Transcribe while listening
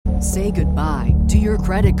Say goodbye to your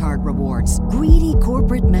credit card rewards. Greedy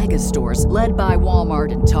corporate mega stores, led by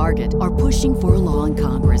Walmart and Target, are pushing for a law in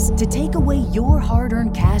Congress to take away your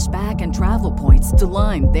hard-earned cash back and travel points to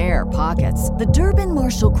line their pockets. The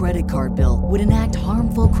Durbin-Marshall credit card bill would enact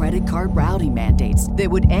harmful credit card routing mandates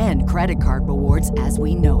that would end credit card rewards as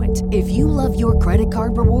we know it. If you love your credit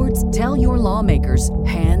card rewards, tell your lawmakers,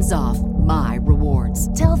 hands off my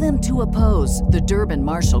rewards. Tell them to oppose the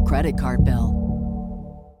Durbin-Marshall credit card bill.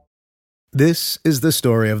 This is the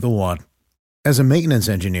story of the one. As a maintenance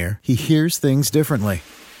engineer, he hears things differently.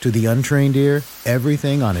 To the untrained ear,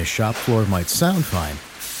 everything on his shop floor might sound fine,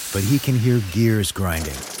 but he can hear gears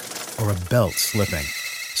grinding or a belt slipping.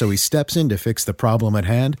 So he steps in to fix the problem at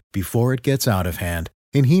hand before it gets out of hand.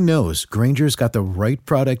 And he knows Grainger's got the right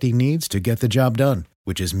product he needs to get the job done,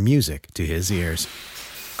 which is music to his ears.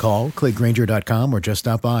 Call, click Grainger.com, or just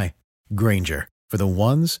stop by. Grainger, for the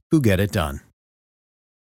ones who get it done.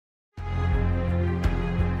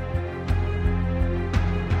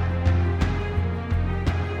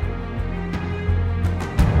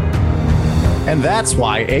 And that's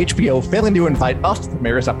why HBO failing to invite us to the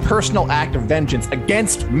premiere is a personal act of vengeance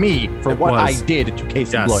against me for what I did to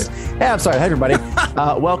Casey Bloys. Hey, I'm sorry. Hey, everybody.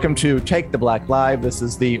 Welcome to Take the Black Live. This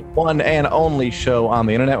is the one and only show on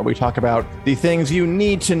the internet where we talk about the things you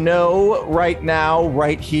need to know right now,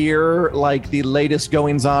 right here, like the latest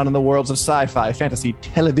goings on in the worlds of sci-fi, fantasy,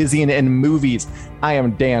 television, and movies. I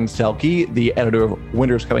am Dan Selke, the editor of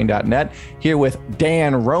WintersComing.net, here with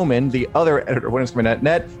Dan Roman, the other editor of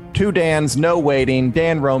WintersComing.net. Two Dans, no waiting.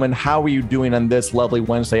 Dan Roman, how are you doing on this lovely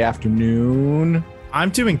Wednesday afternoon? I'm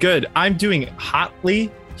doing good. I'm doing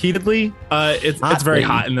heatedly. It's very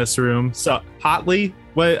hot in this room. So hotly.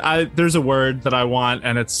 There's a word that I want,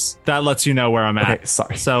 and that lets you know where I'm at. Okay,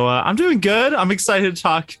 sorry. So I'm doing good. I'm excited to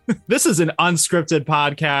talk. This is an unscripted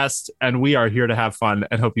podcast, and we are here to have fun,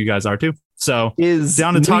 and hope you guys are too. So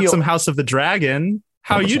down to talk some House of the Dragon.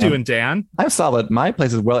 How are you doing, Dan? I'm solid. My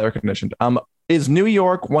place is well air conditioned. Is New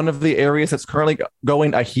York one of the areas that's currently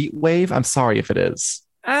going a heat wave? I'm sorry if it is.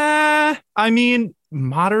 I mean,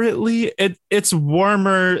 moderately. It's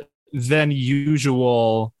warmer than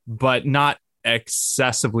usual, but not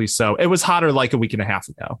excessively so. It was hotter like a week and a half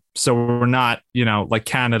ago. So we're not, like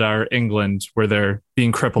Canada or England where they're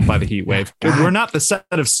being crippled by the heat wave. We're not the set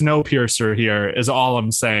of Snowpiercer here is all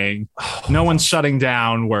I'm saying. No one's shutting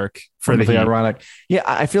down work for the heat. Ironic. Yeah,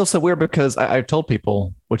 I feel so weird because I've told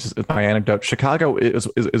people, which is my anecdote, Chicago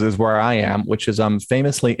is where I am, which is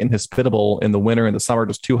famously inhospitable in the winter and the summer,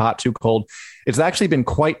 just too hot, too cold. It's actually been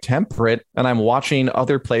quite temperate, and I'm watching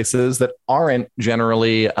other places that aren't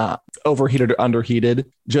generally overheated or underheated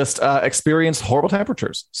just experience horrible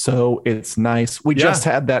temperatures. So it's nice. We just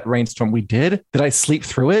had that rainstorm. We did. Did I sleep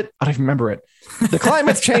through it? I don't even remember it. The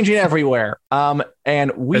climate's changing everywhere. And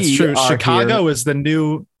it's true. Chicago is the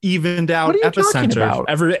new evened out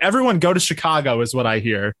epicenter. Everyone go to Chicago is what I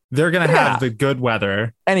hear. They're going to have the good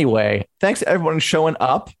weather. Anyway, thanks to everyone showing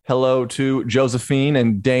up. Hello to Josephine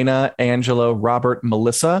and Dana, Angelo, Robert,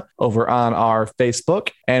 Melissa over on our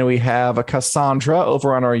Facebook. And we have a Cassandra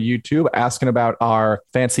over on our YouTube asking about our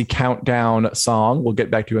fancy countdown song. We'll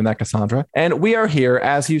get back to you in that, Cassandra. And we are here,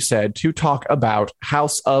 as you said, to talk about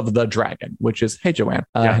House of the Dragon, which is, hey, Joanne.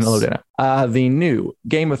 Yes. Hello, Dana. The new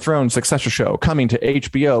Game of Thrones successor show coming to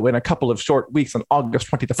HBO in a couple of short weeks on August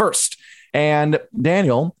 21st. And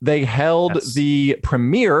Daniel, they held the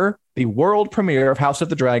premiere, the world premiere of House of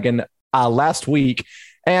the Dragon last week.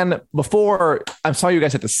 And before, I'm sorry you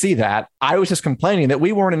guys had to see that, I was just complaining that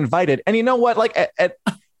we weren't invited. And you know what? Like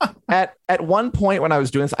at one point when I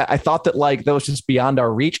was doing this, I thought that like that was just beyond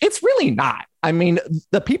our reach. It's really not. I mean,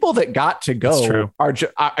 the people that got to go are,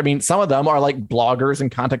 some of them are like bloggers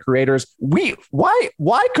and content creators.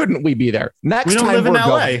 Why couldn't we be there? Next time we don't live in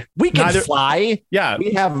LA. We can fly. Yeah.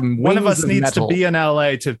 We have one of us needs to be in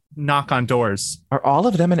LA to knock on doors. Are all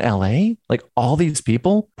of them in LA? Like all these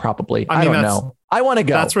people? Probably. I don't know. I want to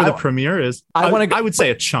go. That's where the premiere is. I want to go. I would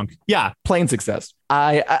say a chunk. Yeah. Plain success.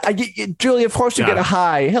 Julie, of course you get a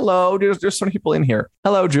hi. Hello. There's so many people in here.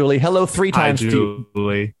 Hello, Julie. Hello 3 times. Hi,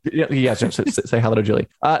 Julie. Yes, say hello to Julie.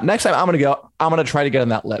 Next time I'm going to go. I'm going to try to get on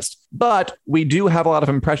that list. But we do have a lot of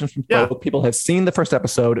impressions from folk. People have seen the first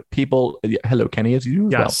episode. Hello, Kenny, as you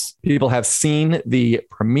well. People have seen the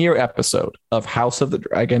premiere episode of House of the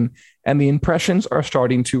Dragon, and the impressions are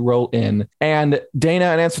starting to roll in. And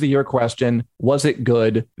Dana, in answer to your question, was it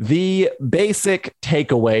good? The basic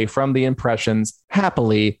takeaway from the impressions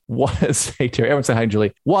happily was, hey Terry, everyone say hi,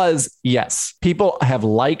 Julie, was yes. People have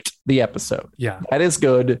liked the episode. Yeah. That is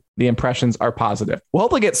good. The impressions are positive. We'll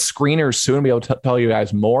hopefully get screeners soon and be able to tell you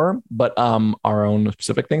guys more, but our own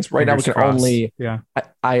specific things. Right now we can only,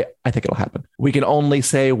 I think it'll happen. We can only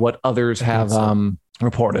say what others have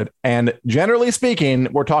reported. And generally speaking,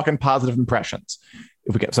 we're talking positive impressions.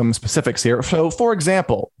 If we get some specifics here. So for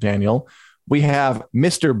example, Daniel, we have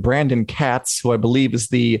Mr. Brandon Katz, who I believe is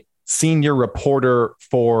the senior reporter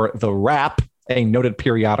for The Wrap, a noted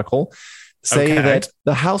periodical, say that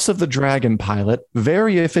the House of the Dragon pilot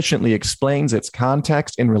very efficiently explains its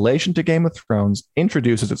context in relation to Game of Thrones,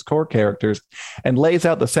 introduces its core characters, and lays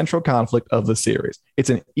out the central conflict of the series. It's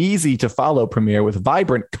an easy to follow premiere with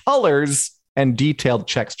vibrant colors and detailed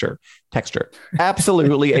texture.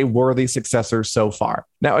 Absolutely a worthy successor so far.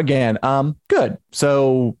 Now, again, good.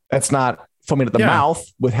 So that's not foaming at the mouth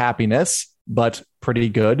with happiness, but pretty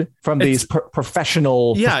good from these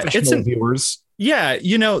professional viewers. Yeah,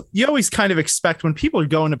 you always kind of expect when people are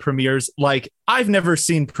going to premieres, like I've never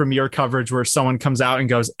seen premiere coverage where someone comes out and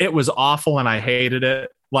goes, it was awful and I hated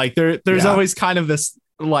it. Like there's always kind of this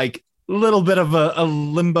like little bit of a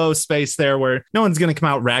limbo space there where no one's going to come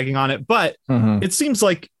out ragging on it. But it seems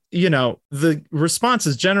like, the response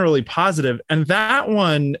is generally positive. And that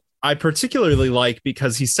one I particularly like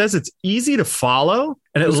because he says it's easy to follow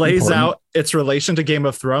and it lays out its relation to Game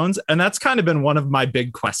of Thrones. And that's kind of been one of my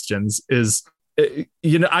big questions is,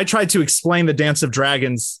 I tried to explain the Dance of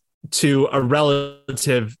Dragons to a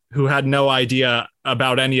relative who had no idea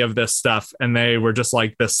about any of this stuff. And they were just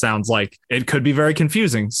like, this sounds like it could be very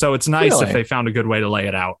confusing. So it's nice if they found a good way to lay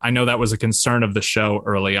it out. I know that was a concern of the show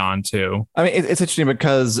early on too. I mean, it's interesting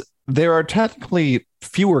because there are technically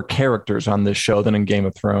fewer characters on this show than in Game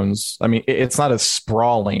of Thrones. I mean, it's not as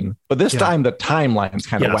sprawling, but this time the timeline's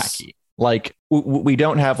kind of wacky. Like we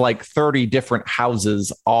don't have like 30 different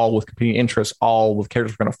houses, all with competing interests, all with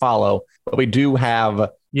characters we're going to follow, but we do have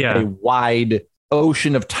a wide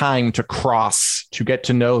ocean of time to cross to get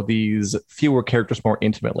to know these fewer characters more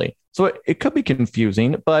intimately. So it could be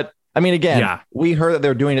confusing, but I mean, again, we heard that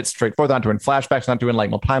they're doing it straightforward, not doing flashbacks, not doing like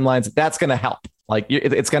multiple timelines. That's going to help. Like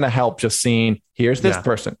it's going to help just seeing here's this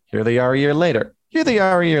person. Here they are a year later. Here they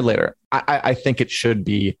are a year later. I think it should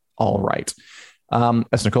be all right.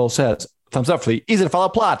 As Nicole says, thumbs up for the easy to follow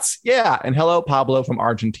plots. Yeah. And hello, Pablo from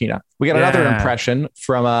Argentina. We got another impression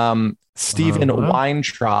from Stephen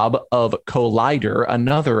Weintraub of Collider,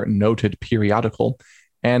 another noted periodical.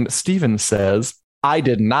 And Stephen says, I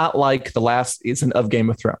did not like the last season of Game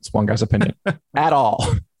of Thrones, one guy's opinion, at all.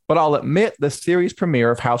 But I'll admit the series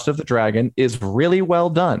premiere of House of the Dragon is really well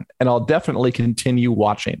done, and I'll definitely continue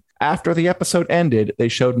watching. After the episode ended, they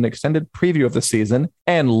showed an extended preview of the season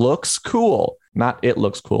and looks cool. Not it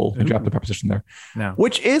looks cool. We dropped the preposition there. No.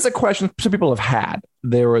 Which is a question some people have had.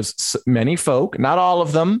 There was many folk, not all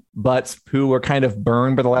of them, but who were kind of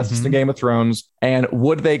burned by the last season of Game of Thrones. And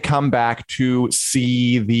would they come back to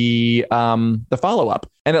see the follow-up?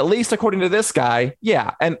 And at least according to this guy,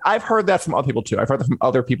 yeah. And I've heard that from other people too. I've heard that from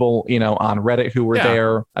other people, on Reddit who were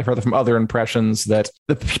there. I've heard that from other impressions that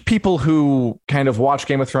the people who kind of watch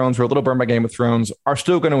Game of Thrones, were a little burned by Game of Thrones, are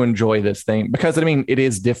still going to enjoy this thing because, I mean, it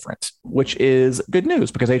is different, which is good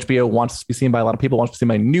news because HBO wants to be seen by a lot of people, wants to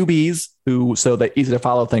be seen by newbies so the easy to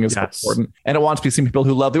follow thing is important. And it wants to be seen by people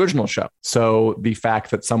who love the original show. So the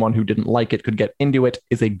fact that someone who didn't like it could get into it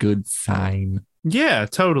is a good sign. Yeah,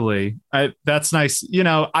 totally. That's nice.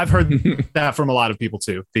 I've heard that from a lot of people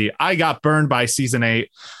too. I got burned by season 8.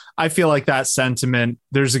 I feel like that sentiment,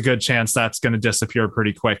 there's a good chance that's going to disappear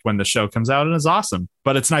pretty quick when the show comes out and is awesome.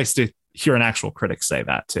 But it's nice to hear an actual critic say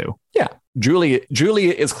that too. Yeah. Julie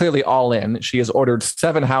is clearly all in. She has ordered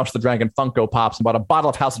 7 House of the Dragon Funko Pops and bought a bottle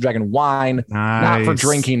of House of the Dragon wine. Nice. Not for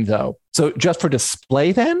drinking, though. So just for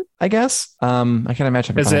display, then, I guess. I can't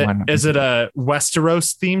imagine. Is it a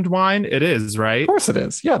Westeros themed wine? It is, right? Of course it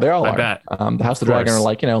is. Yeah, they all are. Bet. The House of the Dragon are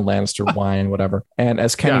like, Lannister wine, whatever. And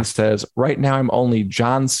as Kenny says, right now I'm only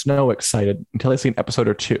Jon Snow excited until I see an episode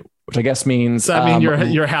or 2, which I guess means. Does that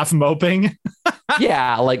mean you're half moping?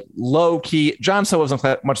 Yeah, like low key. Jon Snow wasn't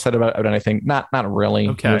much said about anything. Not really.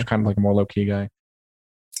 Okay. He was kind of like a more low key guy.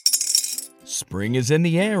 Spring is in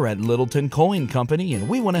the air at Littleton Coin Company, and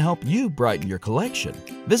we want to help you brighten your collection.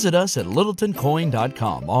 Visit us at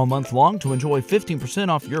littletoncoin.com all month long to enjoy 15%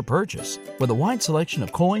 off your purchase. With a wide selection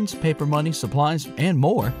of coins, paper money, supplies, and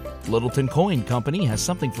more, Littleton Coin Company has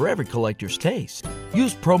something for every collector's taste.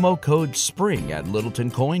 Use promo code SPRING at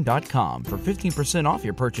littletoncoin.com for 15% off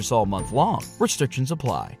your purchase all month long. Restrictions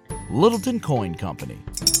apply. Littleton Coin Company.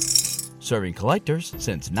 Serving collectors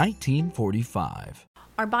since 1945.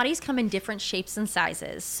 Our bodies come in different shapes and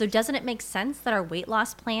sizes, so doesn't it make sense that our weight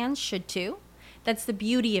loss plans should too? That's the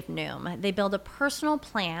beauty of Noom. They build a personal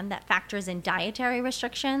plan that factors in dietary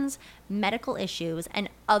restrictions, medical issues, and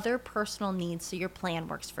other personal needs so your plan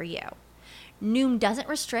works for you. Noom doesn't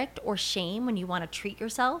restrict or shame when you want to treat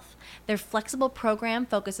yourself. Their flexible program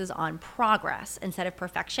focuses on progress instead of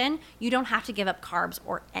perfection. You don't have to give up carbs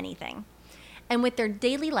or anything. And with their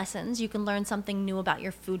daily lessons, you can learn something new about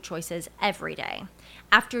your food choices every day.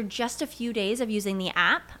 After just a few days of using the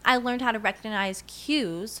app, I learned how to recognize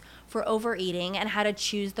cues for overeating and how to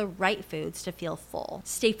choose the right foods to feel full.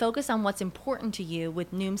 Stay focused on what's important to you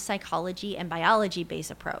with Noom's psychology and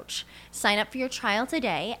biology-based approach. Sign up for your trial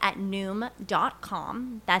today at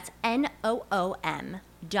Noom.com. That's Noom.com.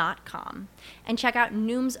 And check out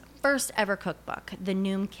Noom's first ever cookbook, The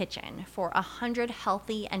Noom Kitchen, for 100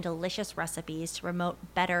 healthy and delicious recipes to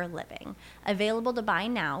promote better living. Available to buy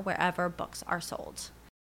now wherever books are sold.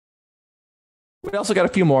 We also got a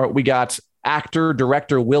few more. We got actor,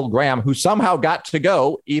 director Will Graham, who somehow got to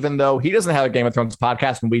go, even though he doesn't have a Game of Thrones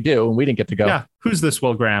podcast and we do, and we didn't get to go. Yeah. Who's this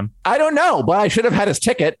Will Graham? I don't know, but I should have had his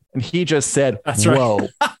ticket. And he just said, That's whoa,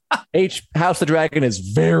 House of the Dragon is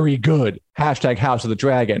very good. Hashtag House of the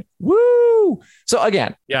Dragon. Woo! So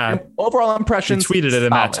again, yeah, overall impressions. You tweeted it in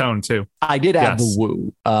that tone too. I did add the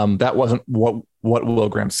woo. That wasn't what Will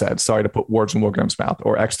Graham said. Sorry to put words in Will Graham's mouth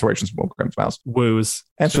or exclamations in Will Graham's mouth. Woos.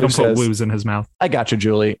 And so don't put woos in his mouth. I got you,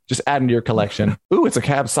 Julie. Just add into your collection. Ooh, it's a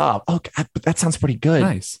cab sauv. Oh, God, but that sounds pretty good.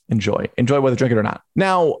 Nice. Enjoy whether drink it or not.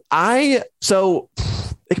 Now,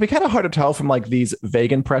 it can be kind of hard to tell from like these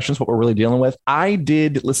vague impressions what we're really dealing with. I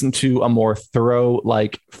did listen to a more thorough,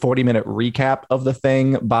 like 40-minute recap of the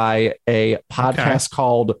thing by a podcast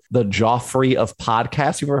called The Joffrey of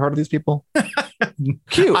Podcasts. You've ever heard of these people?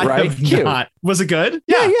 Cute, right? Cute. Not. Was it good?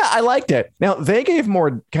 Yeah, I liked it. Now, they gave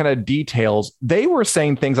more kind of details. They were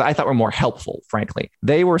saying things that I thought were more helpful, frankly.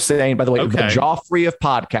 They were saying, by the way, The Joffrey of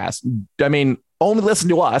Podcasts. I mean, only listen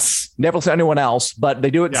to us, never listen to anyone else, but they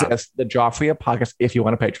do exist, the Joffrey of Podcast, if you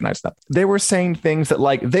want to patronize them. They were saying things that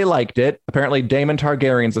like they liked it. Apparently, Daemon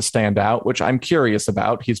Targaryen's a standout, which I'm curious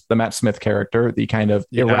about. He's the Matt Smith character, the kind of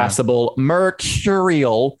irascible,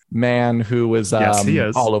 mercurial man who is, he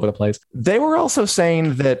is all over the place. They were also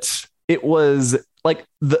saying that it was like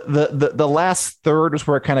the last third was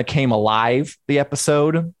where it kind of came alive, the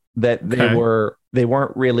episode, that they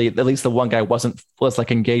weren't really, at least the one guy was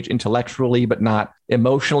like engaged intellectually, but not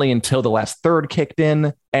emotionally until the last third kicked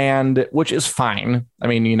in, and which is fine. I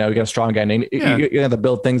mean, you got a strong guy named, you have to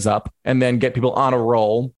build things up and then get people on a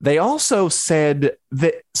roll. They also said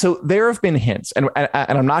that, so there have been hints, and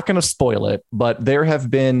I'm not going to spoil it, but there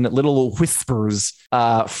have been little whispers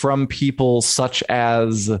from people such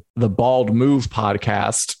as the Bald Move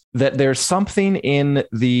podcast that there's something in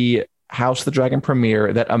the House of the Dragon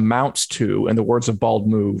premiere that amounts to, in the words of Bald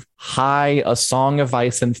Move, A Song of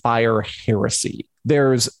Ice and Fire heresy.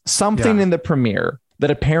 There's something in the premiere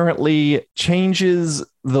that apparently changes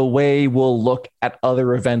the way we'll look at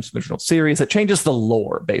other events in the original series. It changes the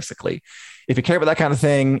lore, basically. If you care about that kind of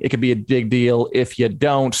thing, it could be a big deal. If you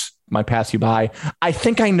don't, might pass you by. I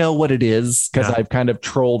think I know what it is because I've kind of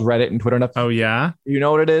trolled Reddit and Twitter enough. Oh, yeah? You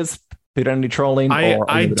know what it is? Have you done any trolling?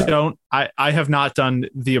 I don't. I have not done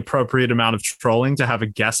the appropriate amount of trolling to have a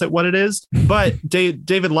guess at what it is. But David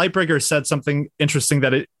Lightbringer said something interesting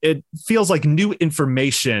that it feels like new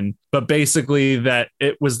information, but basically that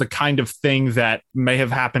it was the kind of thing that may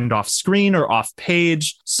have happened off screen or off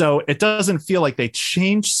page. So it doesn't feel like they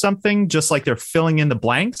changed something, just like they're filling in the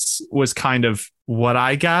blanks was kind of what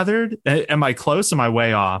I gathered. Am I close? Am I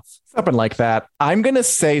way off? Something like that. I'm going to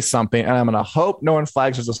say something, and I'm going to hope no one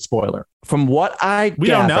flags as a spoiler. From what we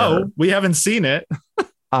don't know. We haven't seen it.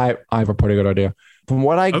 I have a pretty good idea. From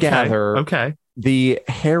what I gather, the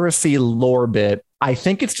heresy lore bit, I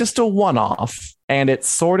think it's just a one-off, and it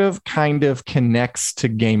sort of kind of connects to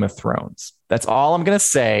Game of Thrones. That's all I'm going to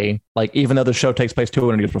say. Like, even though the show takes place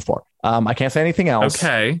 200 years before, I can't say anything else.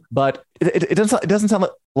 Okay, but it doesn't sound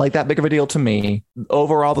like that big of a deal to me.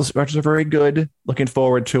 Overall, the stretches are very good. Looking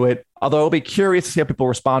forward to it. Although I'll be curious to see how people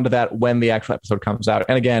respond to that when the actual episode comes out.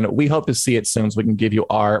 And again, we hope to see it soon so we can give you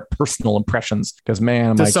our personal impressions. Because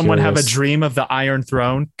man, does someone have a dream of the Iron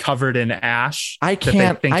Throne covered in ash? I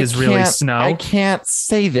can't think is really snow. I can't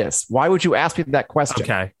say this. Why would you ask me that question?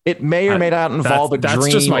 Okay, it may or may not involve a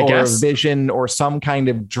dream or a vision or some kind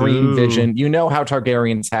of dream vision. You know how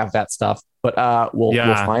Targaryens have that stuff, but we'll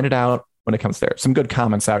find it out when it comes there. Some good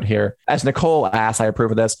comments out here. As Nicole asks, I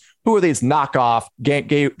approve of this. Who are these knockoff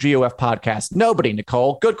GOF podcasts? Nobody,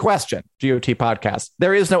 Nicole. Good question. GOT podcast.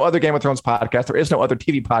 There is no other Game of Thrones podcast. There is no other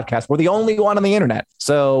TV podcast. We're the only one on the internet.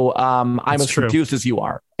 So I'm as confused as you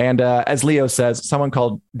are. And as Leo says, someone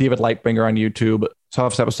called David Lightbringer on YouTube saw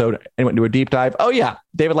this episode and went into a deep dive. Oh, yeah.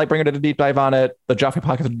 David Lightbringer did a deep dive on it. The Joffrey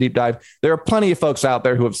podcast did a deep dive. There are plenty of folks out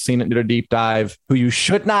there who have seen it and did a deep dive who you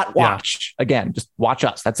should not watch. Yeah. Again, just watch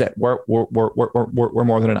us. That's it. We're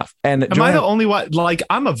more than enough. And am I the only one? Like,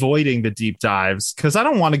 I'm avoiding the deep dives because I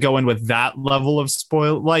don't want to go in with that level of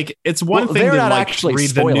spoil. Like, it's one thing to like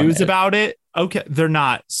read the news about it. Okay, they're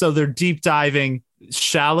not. So they're deep diving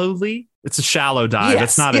shallowly. It's a shallow dive. Yes.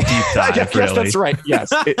 It's not a deep dive. Yes, really. That's right. Yes,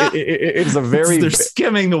 it is a very. They're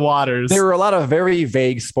skimming the waters. There are a lot of very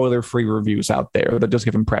vague, spoiler-free reviews out there that just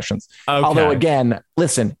give impressions. Okay. Although, again,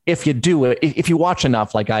 listen, if you do it, if you watch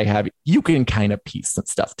enough, like I have, you can kind of piece some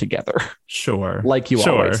stuff together. Sure, like you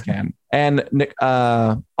always can. And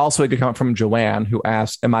also a good comment from Joanne, who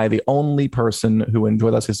asked, "Am I the only person who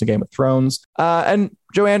enjoyed us season of Game of Thrones?" And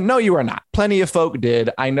Joanne, no, you are not. Plenty of folk did.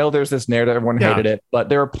 I know there's this narrative, everyone hated it, but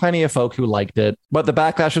there are plenty of folk who liked it. But the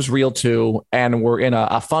backlash is real too, and we're in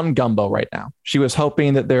a fun gumbo right now. She was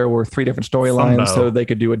hoping that there were 3 different storylines so they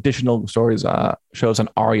could do additional stories, shows on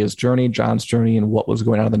Arya's journey, Jon's journey, and what was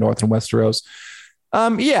going on in the North and Westeros.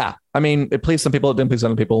 Yeah, I mean, it pleased some people, it didn't please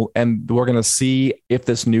other people, and we're going to see if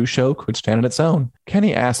this new show could stand on its own.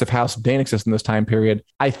 Kenny asked if House Dane exists in this time period.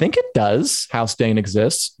 I think it does. House Dane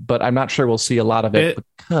exists, but I'm not sure we'll see a lot of it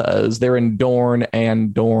because they're in Dorne,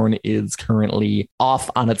 and Dorne is currently off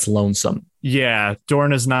on its lonesome. Yeah,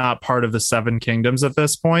 Dorne is not part of the Seven Kingdoms at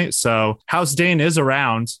this point, so House Dane is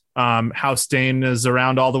around. House Dane is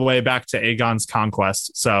around all the way back to Aegon's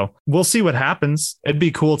conquest, so we'll see what happens. It'd be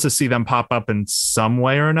cool to see them pop up in some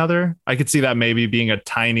way or another. I could see that maybe being a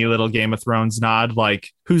tiny little Game of Thrones nod,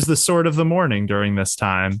 like who's the Sword of the Morning during this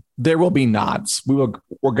time. There will be nods. We're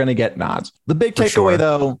going to get nods. The big takeaway,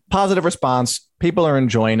 though, positive response. People are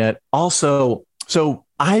enjoying it. Also, so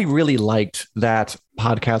I really liked that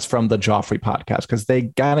podcast from the Joffrey podcast because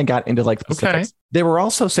they kind of got into like the specifics. They were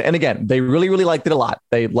also saying, and again, they really, really liked it a lot.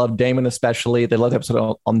 They loved Daemon especially. They loved the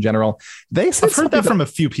episode in general. They said I've heard that from a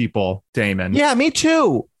few people, Daemon. Yeah, me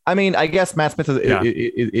too. I mean, I guess Matt Smith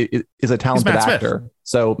is a talented actor.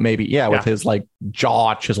 So maybe, with his like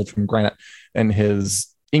jaw chiseled from granite and his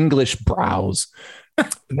English brows.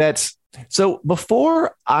 So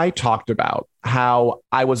before I talked about how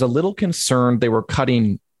I was a little concerned they were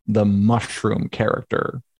cutting the mushroom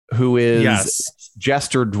character, who is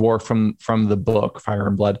Jester Dwarf from the book Fire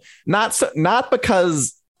and Blood. Not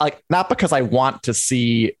because I want to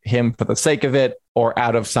see him for the sake of it or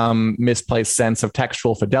out of some misplaced sense of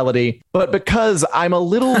textual fidelity, but because I'm a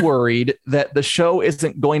little worried that the show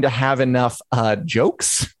isn't going to have enough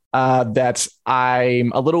jokes. That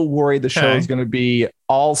I'm a little worried the show is going to be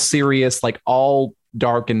all serious, like all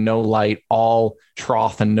dark and no light, all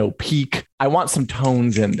trough and no peak. I want some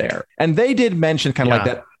tones in there. And they did mention kind of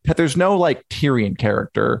like that there's no like Tyrion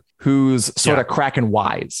character who's sort of cracking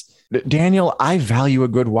wise. Daniel, I value a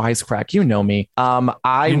good wisecrack. You know me.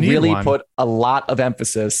 I really put a lot of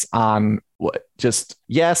emphasis on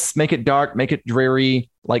make it dark, make it dreary,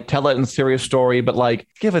 like tell it in a serious story, but like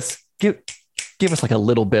give us like a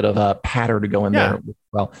little bit of a patter to go in there.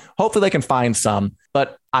 Well, hopefully they can find some,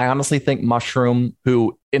 but I honestly think Mushroom,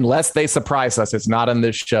 who, unless they surprise us, is not in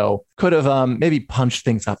this show, could have maybe punched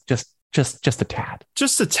things up just a tad.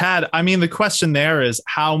 Just a tad. I mean, the question there is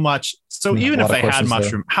how much. So even if they had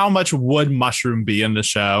Mushroom, how much would Mushroom be in the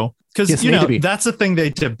show? Because that's the thing they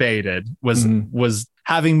debated was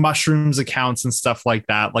having Mushroom's accounts and stuff like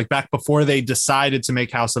that. Like back before they decided to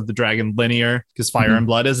make House of the Dragon linear, because Fire and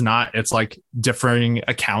Blood is not. It's like differing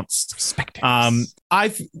accounts.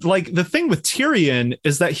 I like the thing with Tyrion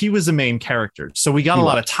is that he was a main character, so we got a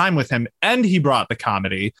lot of time with him, and he brought the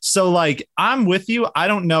comedy. So like, I'm with you. I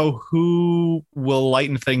don't know who will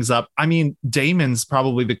lighten things up. I mean, Daemon's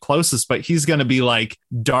probably the closest, but he's going to be like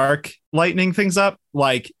dark lightening things up.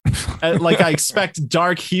 Like I expect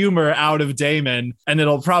dark humor out of Daemon, and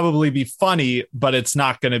it'll probably be funny, but it's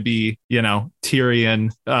not going to be,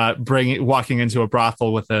 Tyrion walking into a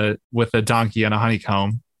brothel with a donkey and a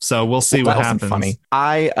honeycomb. So we'll see what happens. Funny.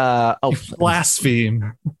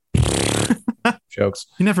 Blaspheme. Jokes.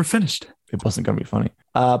 You never finished. It wasn't going to be funny.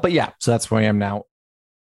 But yeah, so that's where I am now.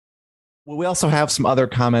 Well, we also have some other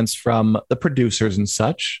comments from the producers and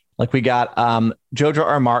such, Like we got Jojo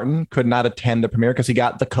R. Martin could not attend the premiere because he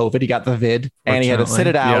got the COVID, he got the vid, and he had to sit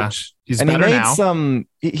it out. Yeah. He's and better he made now. some,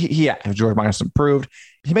 George Martin's improved.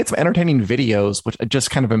 He made some entertaining videos, which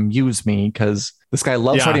just kind of amused me because this guy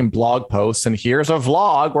loves writing blog posts. And here's a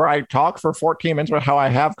vlog where I talk for 14 minutes about how I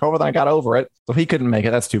have COVID and I got over it. So he couldn't make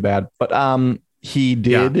it. That's too bad. But he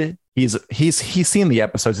did. Yeah. He's seen the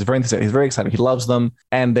episodes. He's very excited. He loves them,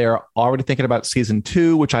 and they're already thinking about season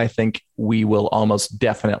 2, which I think we will almost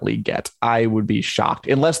definitely get. I would be shocked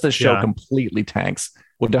unless the show completely tanks.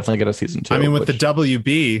 We'll definitely get a season 2. I mean, with the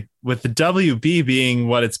WB being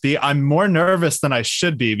what it's be, I'm more nervous than I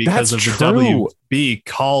should be because of the WB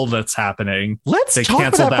call that's happening. Let's talk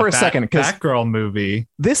about that for a second. Batgirl movie.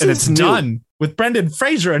 It's new. Done with Brendan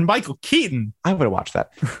Fraser and Michael Keaton. I would have watched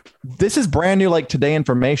that. This is brand new, like today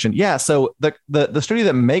information. Yeah. So the studio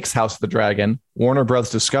that makes House of the Dragon, Warner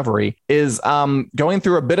Bros. Discovery, is going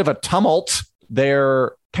through a bit of a tumult.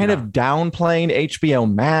 They're kind of downplaying HBO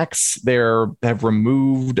Max. They've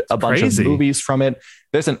removed a bunch of movies from it.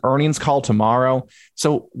 There's an earnings call tomorrow.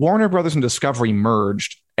 So Warner Brothers and Discovery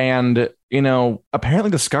merged. And, apparently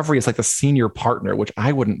Discovery is like the senior partner, which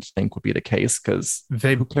I wouldn't think would be the case because who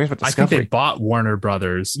cares about Discovery? I think they bought Warner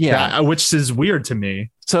Brothers. Yeah. Which is weird to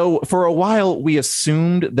me. So for a while, we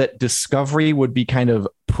assumed that Discovery would be kind of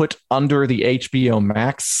put under the HBO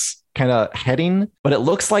Max kind of heading, but it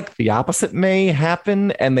looks like the opposite may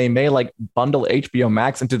happen, and they may like bundle HBO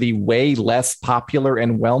Max into the way less popular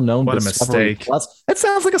and well-known Discovery Plus. It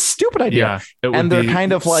sounds like a stupid idea. Yeah, and they're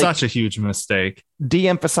kind of like such a huge mistake.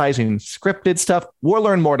 De-emphasizing scripted stuff. We'll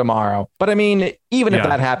learn more tomorrow. But I mean, even if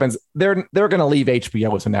that happens, they're going to leave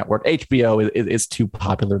HBO as a network. HBO is too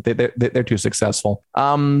popular. They're too successful.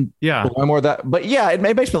 We'll learn more of that. But yeah, it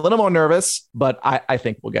makes me a little more nervous, but I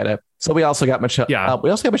think we'll get it. So we also got Michelle.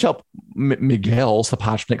 Michelle Miguel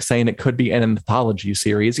Sapochnik saying it could be an anthology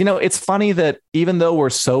series. It's funny that even though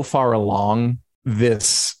we're so far along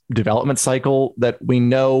this development cycle that we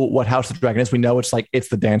know what House of the Dragon is, we know it's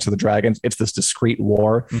the Dance of the Dragons, it's this discrete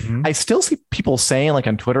war. I still see people saying, like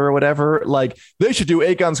on Twitter or whatever, like they should do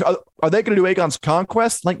Aegon's. Are they going to do Aegon's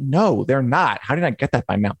Conquest? Like, no, they're not. How did I get that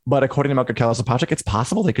by now? But according to Michael Sapochnik, it's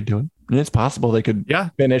possible they could do it. It's possible they could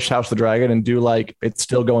finish House of the Dragon and do like it's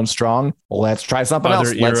still going strong. Well, let's try something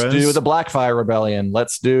else. Let's do the Blackfire Rebellion.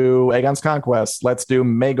 Let's do Aegon's Conquest. Let's do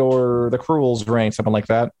Maegor the Cruel's reign, something like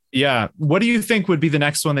that. Yeah. What do you think would be the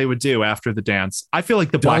next one they would do after the dance? I feel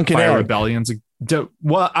like the Blackfire Rebellion's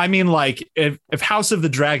well, I mean, like if House of the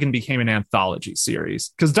Dragon became an anthology series,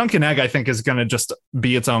 because Duncan Egg, I think, is going to just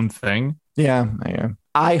be its own thing. Yeah.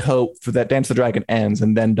 I hope for that Dance of the Dragon ends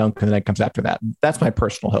and then Duncan Egg comes after that. That's my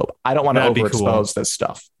personal hope. I don't want to overexpose this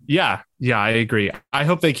stuff. Yeah, I agree. I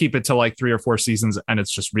hope they keep it to like 3 or 4 seasons and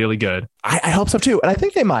it's just really good. I hope so too. And I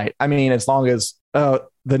think they might. I mean, as long as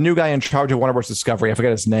the new guy in charge of Warner Bros. Discovery, I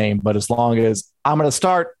forget his name, but as long as I'm going to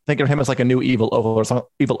start thinking of him as like a new evil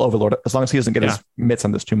overlord, as long as he doesn't get his mitts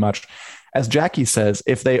on this too much. As Jackie says,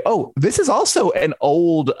 this is also an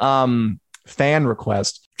old fan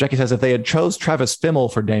request. Jackie says if they had chose Travis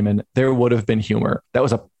Fimmel for Daemon, there would have been humor.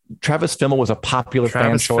 Travis Fimmel was a popular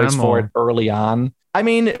fan choice for it early on. I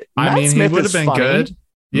mean, Matt Smith he would have been funny. Good.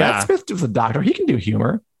 Yeah. Matt Smith is a doctor. He can do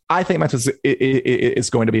humor. I think Matt Smith is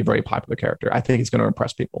going to be a very popular character. I think he's going to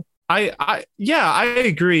impress people. I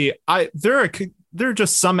agree. There are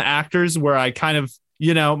just some actors where I kind of,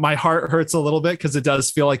 my heart hurts a little bit because it does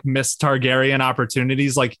feel like missed Targaryen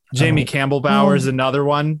opportunities. Like Jamie Campbell Bower is another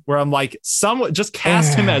one where I'm like, just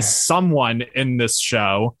cast him as someone in this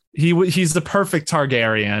show. He's the perfect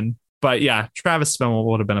Targaryen. But yeah, Travis Fimmel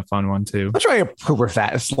would have been a fun one too. I'm trying to prove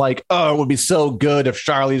that. It's like, it would be so good if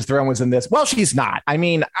Charlize Theron was in this. Well, she's not. I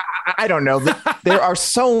mean, I don't know. There are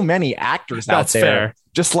so many actors out there. Fair.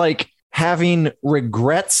 Just like having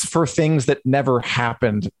regrets for things that never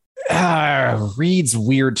happened. Reads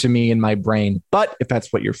weird to me in my brain. But if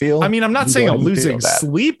that's what you feel, I mean, I'm not saying I'm losing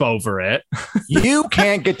sleep over it. You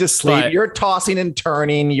can't get to sleep. But you're tossing and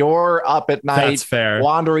turning. You're up at night. That's fair.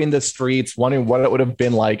 Wandering the streets, wondering what it would have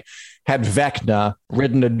been like had Vecna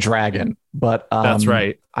ridden a dragon. But that's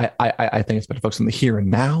right. I think it's better to focus on the here and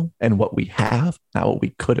now and what we have, not what we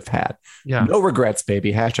could have had. Yeah. No regrets,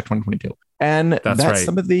 baby. #2022. And that's right.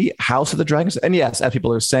 Some of the House of the Dragons. And yes, as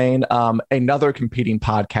people are saying, another competing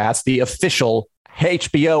podcast, the official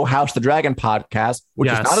HBO House of the Dragon podcast,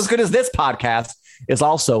 which is not as good as this podcast, is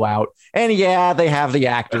also out. And yeah, they have the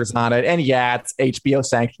actors on it. And yeah, it's HBO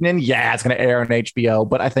sanctioned. And yeah, it's going to air on HBO.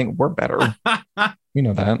 But I think we're better. You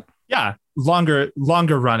know that. Yeah. longer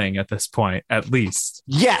running at this point, at least.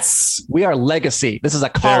 Yes, we are legacy. This is a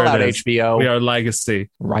call out, HBO. We are legacy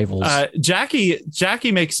rivals.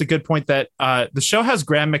 Jackie makes a good point that the show has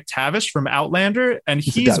Graham McTavish from Outlander, and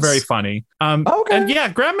he's very funny. Okay. And yeah,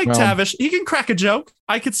 Graham McTavish, he can crack a joke.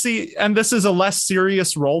 I could see, and this is a less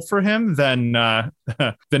serious role for him than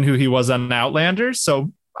who he was on Outlander.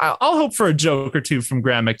 So I'll hope for a joke or two from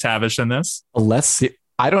Graham McTavish in this.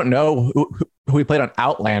 I don't know who he played on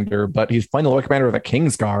Outlander, but he's playing the Lord Commander of the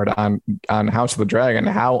Kingsguard on House of the Dragon.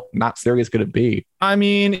 How not serious could it be? I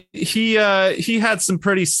mean, he had some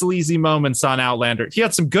pretty sleazy moments on Outlander. He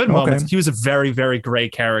had some good moments. He was a very, very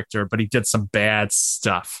great character, but he did some bad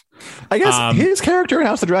stuff. I guess his character in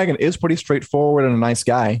House of the Dragon is pretty straightforward and a nice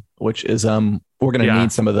guy, which is we're going to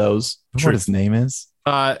need some of those. I'm sure what his name is.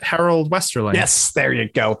 Harold Westerling. Yes, there you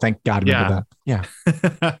go. Thank God. Remember that.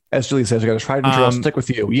 Yeah. As Julie says, we got to try to stick with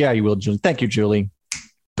you. Yeah, you will, Julie. Thank you, Julie.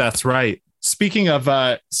 That's right. Speaking of,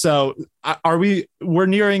 we're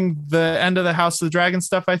nearing the end of the House of the Dragon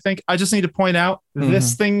stuff, I think. I just need to point out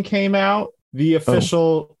this thing came out, the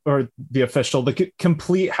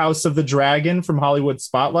complete House of the Dragon from Hollywood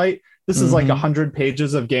Spotlight. This is like 100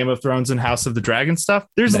 pages of Game of Thrones and House of the Dragon stuff.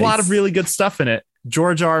 There's a lot of really good stuff in it.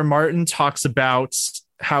 George R. R. Martin talks about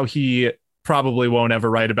how he probably won't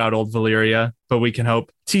ever write about old Valyria, but we can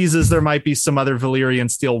hope. Teases there might be some other Valyrian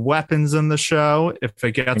steel weapons in the show if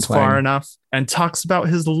it gets far enough, and talks about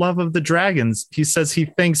his love of the dragons. He says he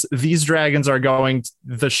thinks these dragons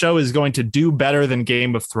the show is going to do better than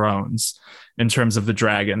Game of Thrones in terms of the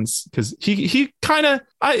dragons, because he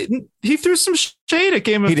threw some shade at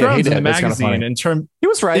Game of Thrones in the magazine. He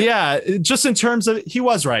was right. Yeah, just in terms of he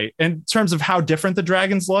was right in terms of how different the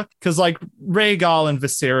dragons look, because like Rhaegal and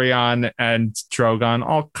Viserion and Drogon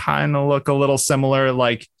all kind of look a little similar.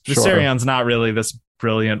 Like Viserion's not really this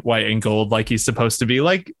brilliant white and gold like he's supposed to be.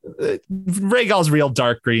 Like Rhaegal's real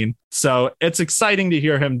dark green. So it's exciting to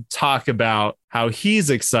hear him talk about how he's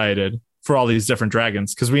excited for all these different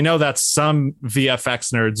dragons, because we know that's some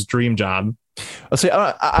VFX nerd's dream job. See, I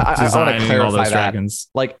want to clarify all those dragons.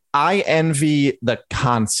 Like, I envy the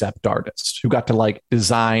concept artist who got to like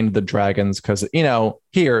design the dragons, because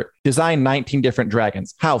here, design 19 different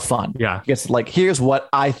dragons. How fun! Yeah, it's like, here's what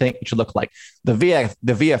I think it should look like. The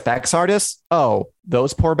VFX artists,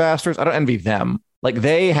 those poor bastards. I don't envy them. Like,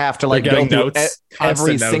 they have to like go through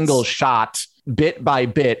every single shot bit by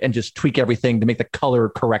bit and just tweak everything to make the color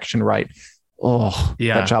correction right. Oh,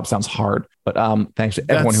 yeah, that job sounds hard. But thanks to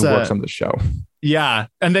everyone who works on the show. Yeah.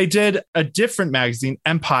 And they did a different magazine,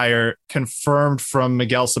 Empire, confirmed from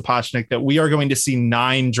Miguel Sapochnik that we are going to see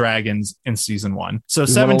 9 dragons in season 1. So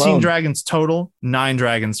 17 dragons total, 9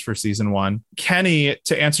 dragons for season 1. Kenny,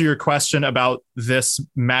 to answer your question about this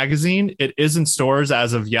magazine, it is in stores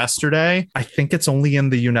as of yesterday. I think it's only in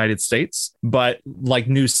the United States, but like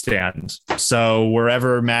newsstand. So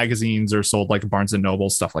wherever magazines are sold, like Barnes and Noble,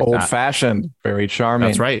 stuff like that. Old fashioned, very charming.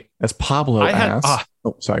 That's right. As Pablo asked.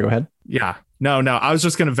 Sorry, go ahead. Yeah. No, I was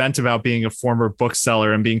just going to vent about being a former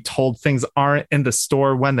bookseller and being told things aren't in the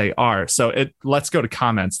store when they are. So let's go to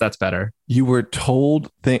comments. That's better. You were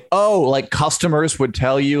told like customers would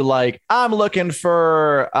tell you, like, I'm looking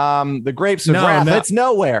for the grapes of wrath. It's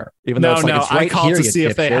nowhere. Even though it's like, it's right. I called to see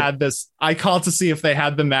if they had this. I called to see if they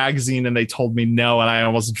had the magazine, and they told me no. And I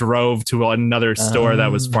almost drove to another store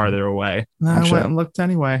that was farther away. I went and looked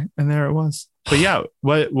anyway, and there it was. But yeah,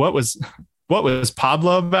 what was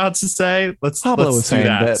Pablo about to say? Let's do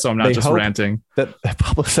that, so I'm not just ranting. That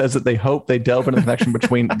Pablo says that they hope they delve into the connection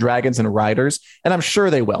between dragons and riders, and I'm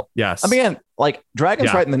sure they will. Yes. I mean, like,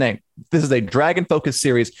 dragons right in the name. This is a dragon-focused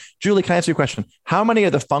series. Julie, can I ask you a question? How many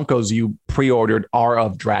of the Funkos you pre-ordered are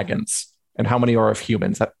of dragons? And how many are of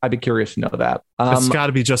humans? I'd be curious to know that. It's got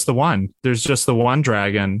to be just the one. There's just the one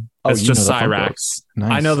dragon. It's just Cyrax.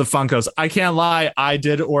 Nice. I know the Funkos. I can't lie. I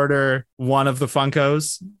did order one of the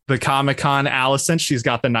Funkos, the Comic-Con Alicent. She's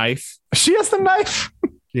got the knife. She has the knife.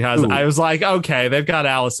 She has. Ooh. I was like, okay, they've got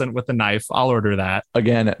Alicent with the knife. I'll order that.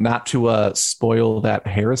 Again, not to spoil that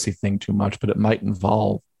heresy thing too much, but it might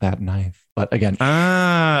involve that knife. But again,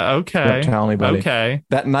 okay. Don't tell anybody. Okay.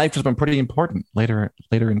 That knife has been pretty important later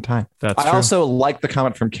in time. That's true. I also like the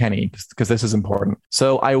comment from Kenny, because this is important.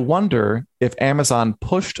 So I wonder if Amazon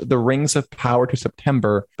pushed the Rings of Power to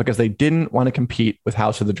September because they didn't want to compete with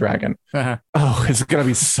House of the Dragon. Oh, it's going to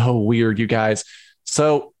be so weird, you guys.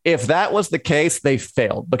 So if that was the case, they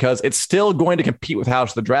failed, because it's still going to compete with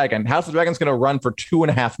House of the Dragon. House of the Dragon is going to run for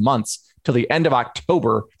 2.5 months till the end of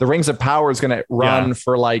October. The Rings of Power is going to run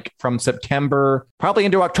for from September, probably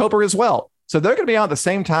into October as well. So they're going to be on at the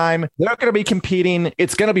same time. They're going to be competing.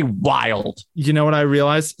 It's going to be wild. You know what I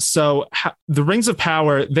realized? So the Rings of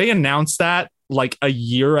Power, they announced that like a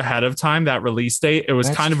year ahead of time, that release date. It was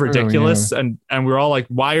That's kind of true, ridiculous. And we were all like,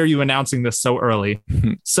 why are you announcing this so early?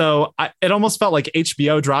 So it almost felt like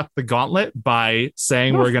HBO dropped the gauntlet by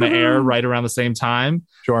saying we're going to air right around the same time.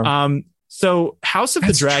 Sure. So House of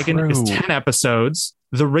the Dragon is 10 episodes.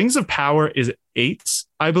 The Rings of Power is 8,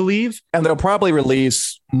 I believe. And they'll probably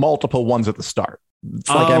release multiple ones at the start. It's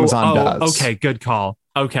like Amazon does. Okay, good call.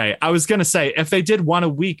 Okay. I was going to say, if they did one a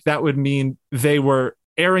week, that would mean they were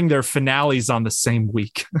airing their finales on the same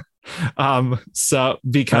week. Because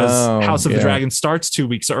House of the Dragon starts 2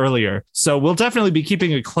 weeks earlier. So we'll definitely be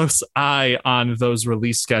keeping a close eye on those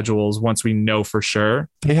release schedules once we know for sure.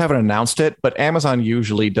 They haven't announced it, but Amazon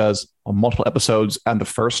usually does multiple episodes on the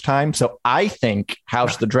first time. So I think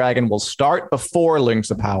House of the Dragon will start before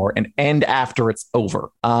Rings of Power and end after it's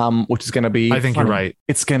over, which is going to be I think funny. You're right.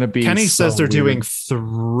 It's going to be Kenny says they're weird. doing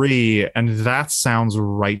 3, and that sounds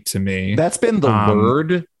right to me. That's been the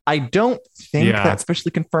word. I don't think that's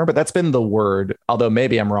officially confirmed, but that's been the word. Although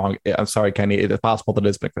maybe I'm wrong. I'm sorry, Kenny. It's possible that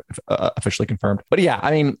it's been officially confirmed. But yeah, I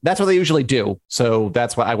mean, that's what they usually do. So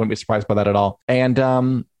that's why I wouldn't be surprised by that at all.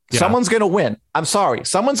 And someone's going to win. I'm sorry.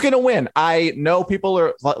 Someone's going to win. I know people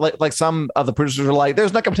are like some of the producers are like,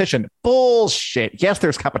 there's no competition. Bullshit. Yes,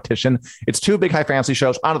 there's competition. It's 2 big high fantasy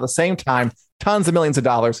shows on at the same time. Tons of millions of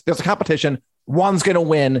dollars. There's a competition. One's going to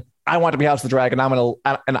win. I want to be House of the Dragon. I'm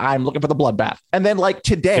looking for the bloodbath. And then like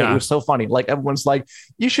today, it was so funny. Like everyone's like,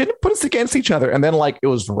 you shouldn't put us against each other. And then like it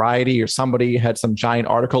was Variety or somebody had some giant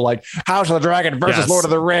article like House of the Dragon versus Lord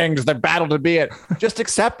of the Rings. The battle to be it. Just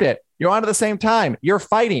accept it. You're on at the same time. You're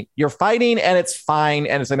fighting and it's fine.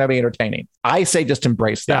 And it's going to be entertaining. I say just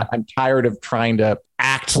embrace that. I'm tired of trying to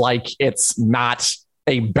act like it's not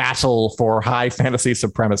a battle for high fantasy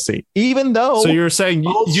supremacy, even though. So you're saying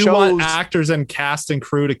you want actors and cast and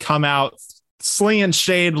crew to come out slinging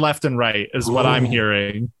shade left and right is what I'm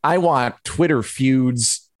hearing. I want Twitter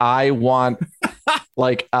feuds. I want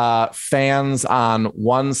like fans on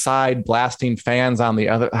one side blasting fans on the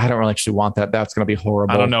other. I don't really actually want that. That's going to be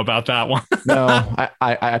horrible. I don't know about that one. No,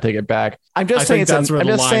 I take it back. I'm just saying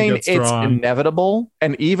it's inevitable.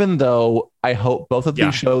 And even though I hope both of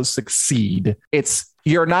these shows succeed,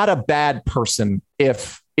 you're not a bad person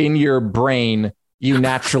if in your brain you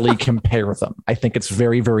naturally compare them. I think it's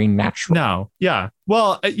very, very natural. No. Yeah.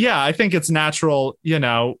 Well, yeah, I think it's natural, you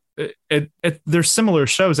know. There's similar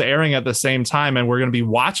shows airing at the same time and we're going to be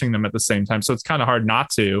watching them at the same time, so it's kind of hard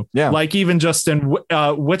not to. Like even just in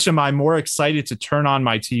which am I more excited to turn on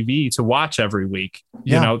my TV to watch every week,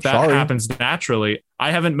 you know, that happens naturally.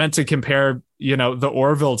 I haven't meant to compare, you know, the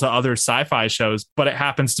Orville to other sci-fi shows, but it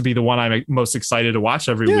happens to be the one I'm most excited to watch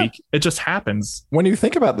every week. It just happens. When you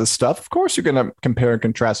think about this stuff, of course you're going to compare and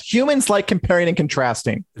contrast. Humans like comparing and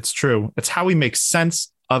contrasting. It's true. It's how we make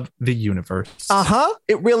sense of the universe.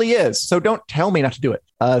 It really is. So don't tell me not to do it.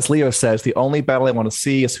 As Leo says, the only battle I want to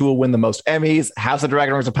see is who will win the most Emmys. House of the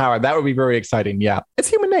Dragon, Rings of Power. That would be very exciting. Yeah, it's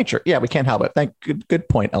human nature. Yeah, we can't help it. Good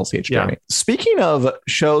point, LCH Jeremy. Speaking of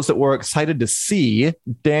shows that we're excited to see,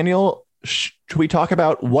 Daniel, should we talk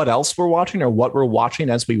about what else we're watching or what we're watching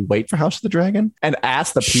as we wait for House of the Dragon? And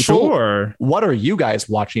ask the people, what are you guys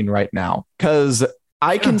watching right now? Because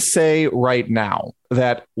I can say right now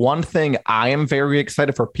that one thing I am very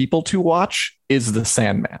excited for people to watch is The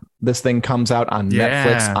Sandman. This thing comes out on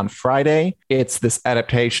Netflix on Friday. It's this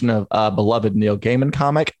adaptation of a beloved Neil Gaiman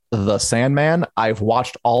comic, The Sandman. I've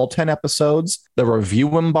watched all 10 episodes. The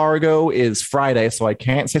review embargo is Friday, so I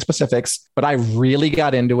can't say specifics, but I really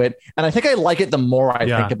got into it. And I think I like it the more I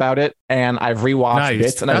think about it. And I've rewatched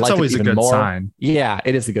bits and That's I like always it even a good more. Sign. Yeah,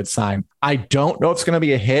 it is a good sign. I don't know if it's going to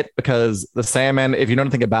be a hit because The Sandman, if you know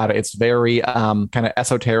anything about it, it's very kind of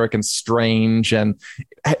esoteric and strange. And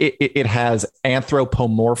it has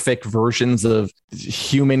anthropomorphic versions of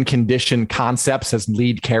human condition concepts as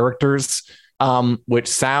lead characters, which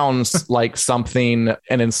sounds like something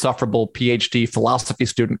an insufferable PhD philosophy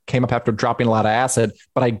student came up after dropping a lot of acid.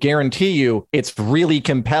 But I guarantee you it's really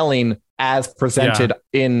compelling as presented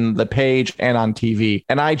in the page and on TV.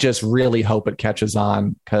 And I just really hope it catches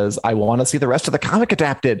on because I want to see the rest of the comic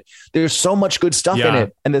adapted. There's so much good stuff in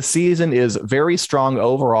it. And the season is very strong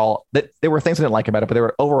overall. That there were things I didn't like about it,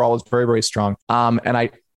 but overall it's very, very strong. And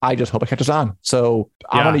I just hope it catches on. So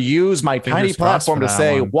I'm going to use my tiny platform to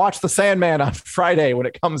say, watch The Sandman on Friday when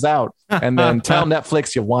it comes out and then tell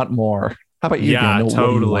Netflix you want more. How about you? Yeah, Daniel?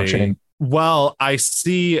 totally. Well, I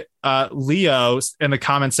see Leo in the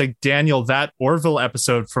comments saying, Daniel, that Orville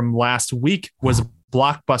episode from last week was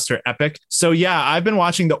blockbuster epic. So yeah, I've been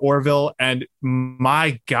watching The Orville, and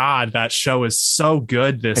my God, that show is so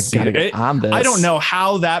good this season. I don't know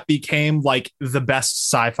how that became like the best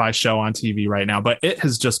sci-fi show on TV right now, but it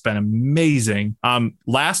has just been amazing.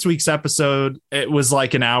 Last week's episode, it was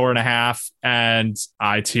like an hour and a half, and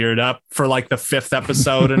I teared up for like the 5th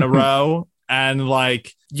episode in a row. And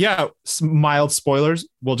like, yeah, mild spoilers.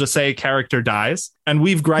 We'll just say a character dies. And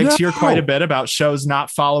we've griped here quite a bit about shows not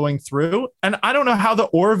following through. And I don't know how The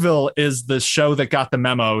Orville is the show that got the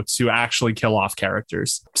memo to actually kill off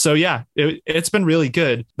characters. So yeah, it's been really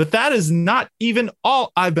good. But that is not even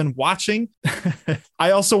all I've been watching.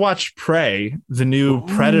 I also watched Prey, the new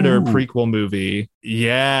Predator prequel movie.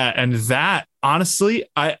 Yeah. And that, honestly,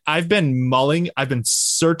 I've been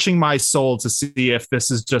searching my soul to see if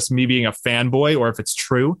this is just me being a fanboy or if it's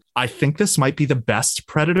true. I think this might be the best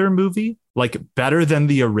Predator movie, like better than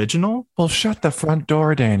the original. Well, shut the front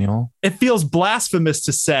door, Daniel. It feels blasphemous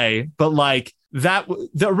to say, but like that,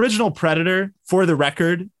 the original Predator, for the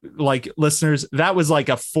record, like listeners, that was like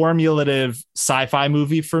a formulative sci-fi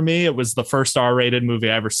movie for me. It was the first R-rated movie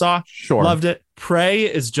I ever saw. Sure. Loved it. Prey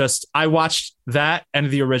is just, I watched that and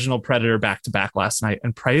the original Predator back to back last night,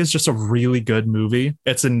 and Prey is just a really good movie.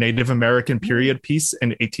 It's a Native American period piece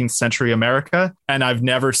in 18th century America, and I've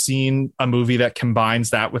never seen a movie that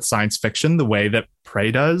combines that with science fiction the way that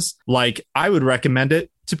Prey does. Like, I would recommend it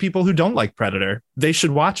to people who don't like Predator. They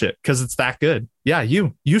should watch it because it's that good. Yeah,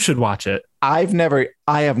 you should watch it. I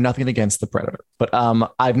have nothing against the Predator, but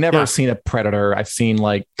I've never seen a Predator. I've seen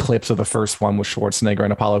like clips of the first one with Schwarzenegger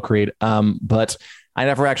and Apollo Creed, but I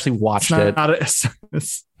never actually watched it.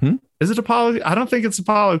 Is it Apollo? I don't think it's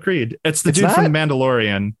Apollo Creed. It's the dude from The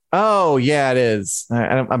Mandalorian. Oh yeah, it is. I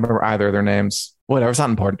don't remember either of their names. Whatever, it's not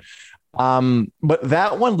important. But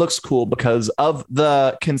that one looks cool because of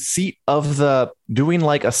the conceit of the doing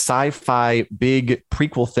like a sci-fi big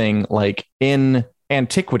prequel thing, like in in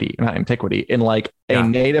like a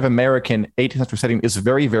Native American 18th century setting is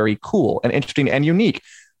very, very cool and interesting and unique.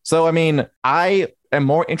 So, I mean, I am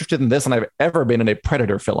more interested in this than I've ever been in a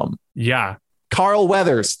Predator film. Yeah. Carl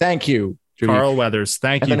Weathers. Thank you, Judy. Carl Weathers.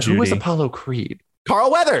 Thank you, Judy. Who is Apollo Creed? Carl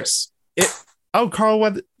Weathers. Carl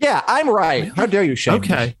Weathers. Yeah, I'm right. How dare you, Shane?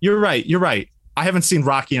 Okay, you're right. I haven't seen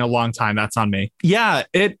Rocky in a long time. That's on me. Yeah,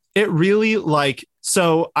 it really like,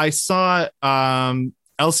 so I saw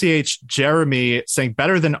LCH Jeremy saying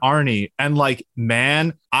better than Arnie, and like,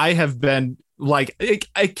 man, I have been like,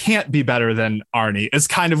 it can't be better than Arnie is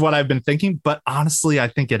kind of what I've been thinking, but honestly, I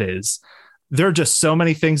think it is. There are just so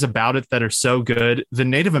many things about it that are so good. The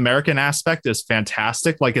Native American aspect is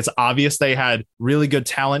fantastic. Like, it's obvious they had really good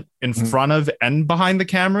talent in front of and behind the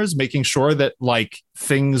cameras, making sure that like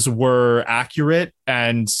things were accurate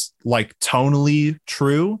and like tonally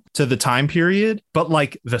true to the time period. But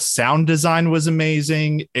like the sound design was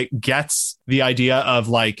amazing. It gets the idea of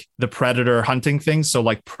like the predator hunting thing. So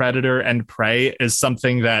like Predator and Prey is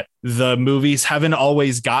something that the movies haven't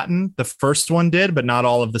always gotten. The first one did, but not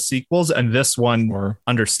all of the sequels. And this one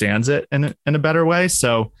understands it in a better way.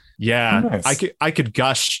 So yeah, nice. I could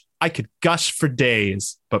gush for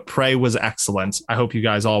days, but Prey was excellent. I hope you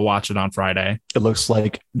guys all watch it on Friday. It looks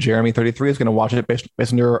like Jeremy 33 is going to watch it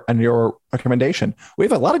based on your recommendation. We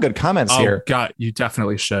have a lot of good comments here. God, you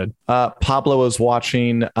definitely should. Pablo is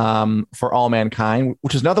watching For All Mankind,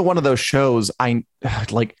 which is another one of those shows I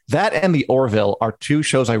like. That and The Orville are two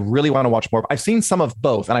shows I really want to watch more of. I've seen some of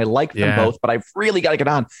both and I like them both, but I've really got to get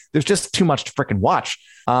on. There's just too much to freaking watch.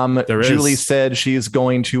 Julie said she's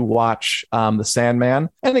going to watch The Sandman.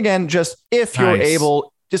 And again, just if you're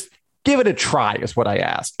able, just give it a try is what I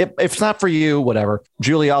ask. If it's not for you, whatever.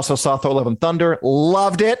 Julie also saw Thor: Love and Thunder,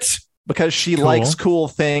 loved it because she likes cool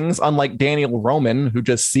things, unlike Daniel Roman, who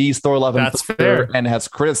just sees Thor: Love and Thunder and has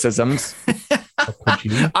criticisms.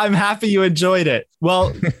 I'm happy you enjoyed it.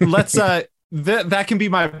 Well, let's that can be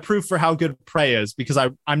my proof for how good Prey is, because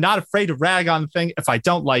I'm not afraid to rag on the thing if I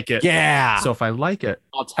don't like it. Yeah. So if I like it,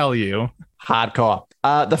 I'll tell you. Hardcore.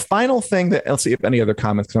 The final thing that, let's see if any other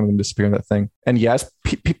comments, because I'm going to disappear in that thing. And yes,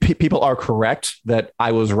 people are correct that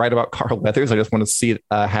I was right about Carl Weathers. I just want to see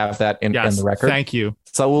have that in the record. Thank you.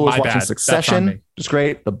 Saul was watching Succession, which is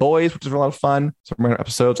great. The Boys, which is a lot of fun. Some more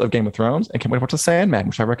episodes of Game of Thrones, and can't wait to watch The Sandman,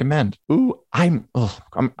 which I recommend. Ooh, I'm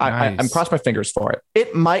crossing my fingers for it.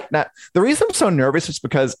 It might not. The reason I'm so nervous is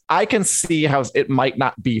because I can see how it might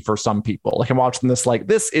not be for some people. Like, I'm watching this, like,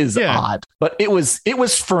 this is odd, but it was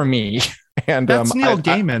for me. And that's Neil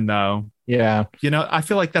Gaiman, though. Yeah. You know, I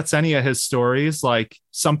feel like that's any of his stories. Like,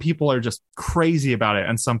 some people are just crazy about it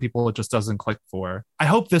and some people it just doesn't click for. I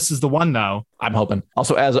hope this is the one, though. I'm hoping.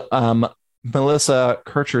 Also, as Melissa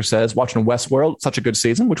Kircher says, watching Westworld, such a good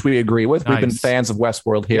season, which we agree with. We've been Nice. fans of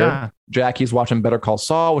Westworld here. Yeah. Jackie's watching Better Call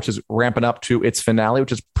Saul, which is ramping up to its finale,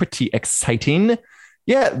 which is pretty exciting.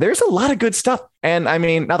 Yeah, there's a lot of good stuff. And I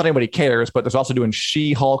mean, not that anybody cares, but there's also doing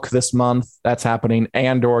She-Hulk this month. That's happening.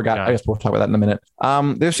 Andor got, I guess we'll talk about that in a minute.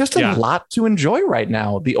 There's just a lot to enjoy right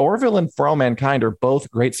now. The Orville and For All Mankind are both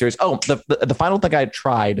great series. Oh, the final thing I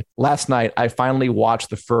tried last night, I finally watched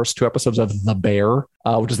the first 2 episodes of The Bear,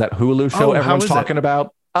 which is that Hulu show everyone's talking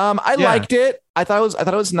about. I liked it. I thought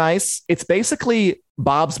it was nice. It's basically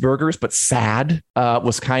Bob's Burgers, but sad,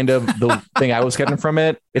 was kind of the thing I was getting from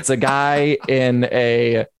it. It's a guy in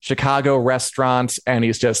a Chicago restaurant and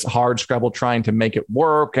he's just hard scrabble trying to make it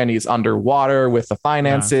work. And he's underwater with the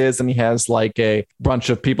finances and he has like a bunch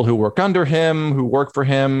of people who work under him, who work for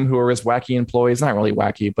him, who are his wacky employees. Not really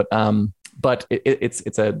wacky, but it's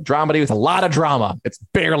a dramedy with a lot of drama. It's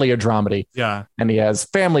barely a dramedy. Yeah. And he has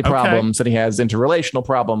family problems and he has interrelational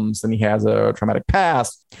problems and he has a traumatic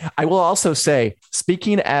past. I will also say,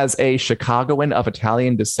 speaking as a Chicagoan of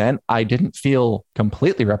Italian descent, I didn't feel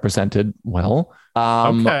completely represented well.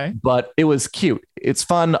 But it was cute. It's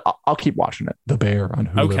fun. I'll keep watching it. The Bear on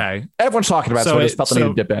Hulu. Okay. Everyone's talking about it, so I just felt the need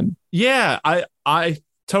to dip in. Yeah, I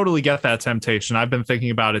totally get that temptation. I've been thinking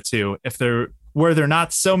about it too. If there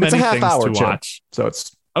not so many things to watch. So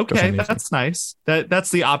it's okay. That's nice. That's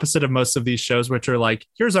the opposite of most of these shows, which are like,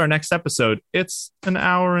 here's our next episode. It's an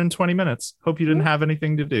hour and 20 minutes. Hope you didn't have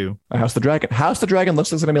anything to do. House the Dragon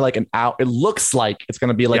looks like it's going to be like an hour. It looks like it's going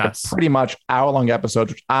to be like a pretty much hour-long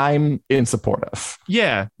episode, which I'm in support of.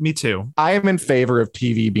 Yeah, me too. I am in favor of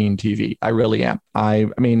TV being TV. I really am. I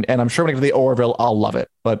mean, and I'm sure when I get to the Orville, I'll love it.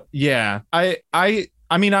 But yeah,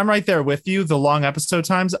 I mean, I'm right there with you. The long episode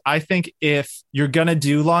times. I think if you're going to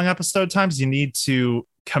do long episode times, you need to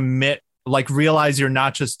commit, like realize you're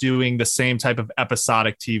not just doing the same type of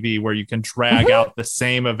episodic TV where you can drag out the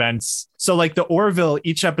same events. So like the Orville,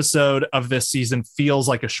 each episode of this season feels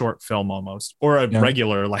like a short film almost, or a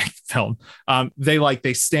regular like film.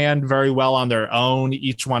 They stand very well on their own.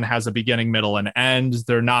 Each one has a beginning, middle, and end.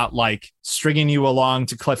 They're not like stringing you along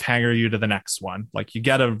to cliffhanger you to the next one. Like you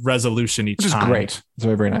get a resolution each time. Great. It's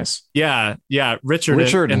very, very nice. Yeah.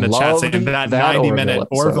 Richard in the chat saying that 90-minute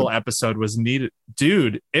Orville episode was needed.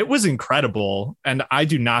 Dude, it was incredible. And I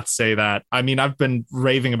do not say that. I mean, I've been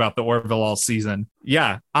raving about the Orville all season.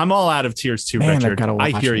 Yeah, I'm all out of tears too, Richard.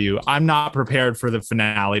 I hear you. I'm not prepared for the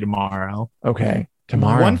finale tomorrow. Okay.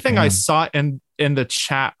 Tomorrow. One thing I saw in the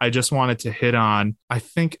chat, I just wanted to hit on. I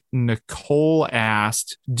think Nicole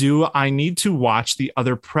asked, do I need to watch the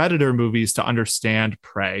other Predator movies to understand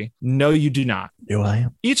Prey? No, you do not. Do I?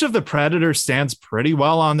 Each of the Predator stands pretty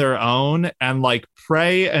well on their own. And like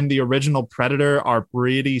Prey and the original Predator are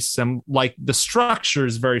pretty like the structure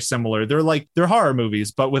is very similar. They're horror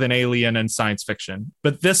movies, but with an alien and science fiction.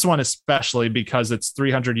 But this one, especially because it's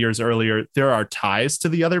 300 years earlier, there are ties to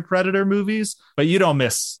the other Predator movies, but you don't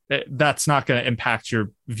miss. That's not going to impact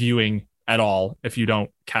your viewing at all if you don't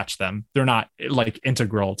catch them. They're not like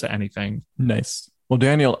integral to anything. Nice. Well,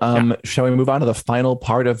 Daniel, shall we move on to the final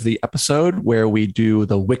part of the episode where we do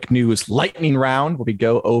the Wick News lightning round, where we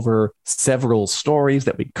go over several stories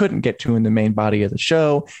that we couldn't get to in the main body of the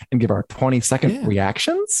show and give our 20-second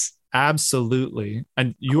reactions? Absolutely.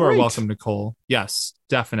 And you are welcome, Nicole. Yes,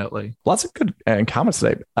 definitely. Lots of good comments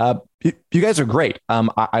today. You guys are great.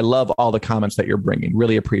 I love all the comments that you're bringing.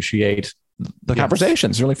 Really appreciate the conversation.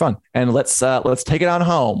 It's really fun. And let's take it on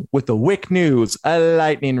home with the Wick News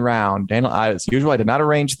lightning round. Daniel, as usual, I did not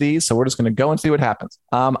arrange these, so we're just going to go and see what happens.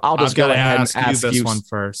 I'll just go ahead and ask you this one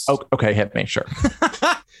first. Oh, okay, hit me. Sure.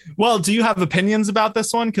 Well, do you have opinions about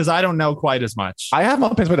this one? Because I don't know quite as much. I have my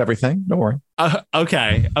opinions about everything. Don't worry.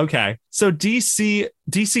 Okay. So DC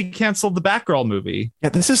canceled the Batgirl movie. Yeah,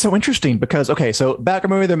 this is so interesting because so Batgirl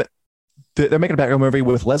movie, they're making a Batgirl movie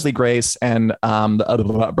with Leslie Grace and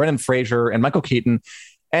Brendan Fraser and Michael Keaton,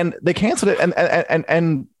 and they canceled it.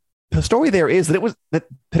 And the story there is that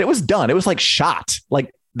it was done. It was like shot.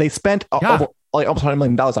 Like they spent over like almost $100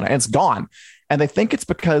 million on it, and it's gone. And they think it's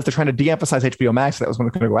because they're trying to de-emphasize HBO Max. That was going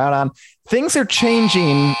to go out on. Things are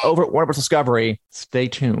changing over at Warner Bros. Discovery. Stay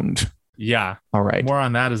tuned. Yeah. All right. More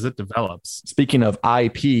on that as it develops. Speaking of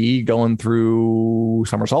IP going through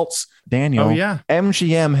some results, Daniel,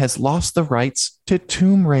 MGM has lost the rights to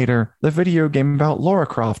Tomb Raider, the video game about Lara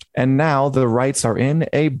Croft. And now the rights are in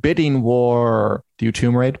a bidding war. Do you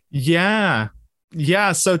Tomb Raid? Yeah.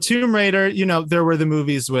 So Tomb Raider, there were the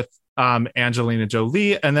movies with Angelina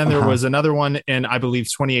Jolie, and then there was another one in, I believe,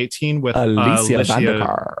 2018 with Alicia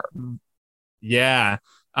Vikander. Yeah.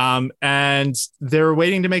 And they're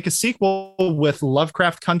waiting to make a sequel with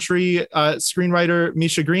Lovecraft Country screenwriter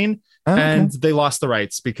Misha Green. and they lost the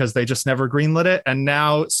rights because they just never greenlit it. And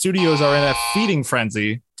now studios are in a feeding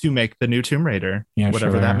frenzy to make the new Tomb Raider,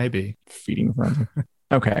 whatever that may be. Feeding frenzy.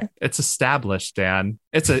 Okay. It's established, Dan.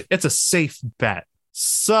 It's a safe bet.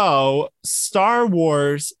 So Star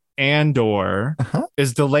Wars Andor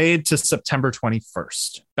is delayed to September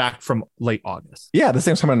 21st, back from late August. Yeah, this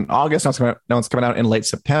thing's coming in August. Now it's coming out in late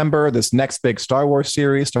September. This next big Star Wars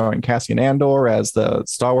series starring Cassian Andor as the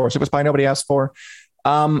Star Wars super spy nobody asked for.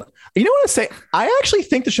 You know what I say? I actually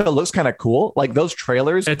think the show looks kind of cool. Like those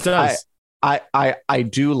trailers. It does. I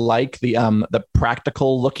do like the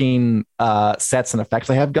practical looking sets and effects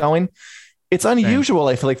they have going. It's unusual,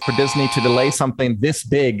 I feel like, for Disney to delay something this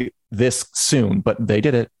big this soon, but they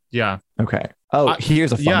did it. Yeah. Okay. Oh,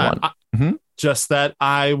 here's a fun one. Just that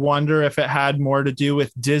I wonder if it had more to do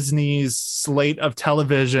with Disney's slate of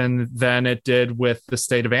television than it did with the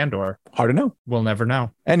state of Andor. Hard to know. We'll never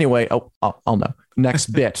know. Anyway, I'll know. Next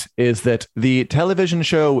bit is that the television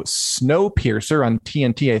show Snowpiercer on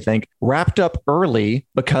TNT, I think, wrapped up early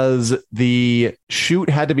because the shoot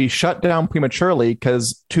had to be shut down prematurely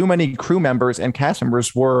because too many crew members and cast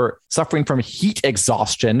members were suffering from heat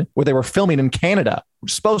exhaustion where they were filming in Canada,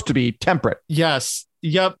 which is supposed to be temperate. Yes.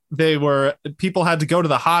 Yep. People had to go to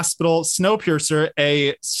the hospital. Snowpiercer,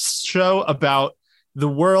 a show about the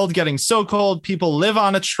world getting so cold, people live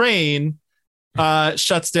on a train,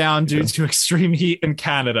 shuts down due to extreme heat in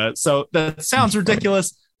Canada. So that sounds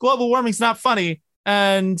ridiculous. Global warming's not funny.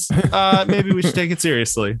 And maybe we should take it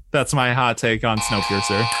seriously. That's my hot take on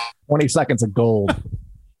Snowpiercer. 20 seconds of gold.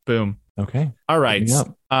 Boom. Okay. All right.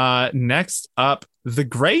 Next up, The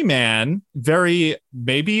Gray Man, very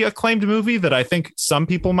maybe acclaimed movie that I think some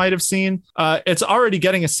people might have seen. It's already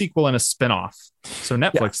getting a sequel and a spinoff. So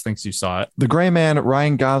Netflix thinks you saw it. The Gray Man,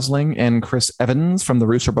 Ryan Gosling and Chris Evans from the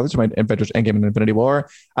Russo brothers, who made Avengers Endgame and Infinity War.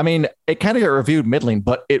 I mean, it kind of got reviewed middling,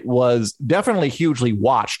 but it was definitely hugely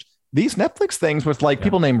watched. These Netflix things with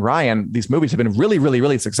people named Ryan, these movies have been really, really,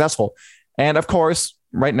 really successful. And of course,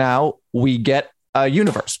 right now we get a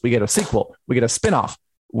universe, we get a sequel, we get a spinoff,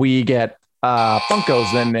 we get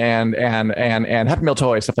Funkos and Happy Meal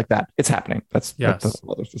toys, stuff like that. It's happening. That's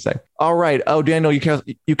what there's to say. All right. Oh, Daniel, you care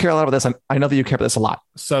a lot about this. I know that you care about this a lot.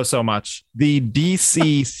 So much. The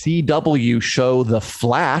DC CW show The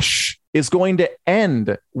Flash is going to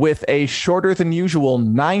end with a shorter than usual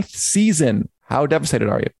 9th season. How devastated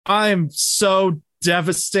are you? I'm so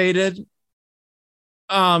devastated.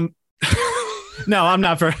 No, I'm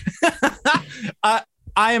not very.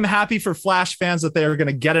 I am happy for Flash fans that they are going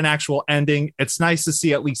to get an actual ending. It's nice to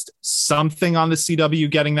see at least something on the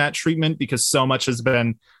CW getting that treatment because so much has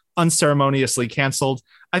been unceremoniously canceled.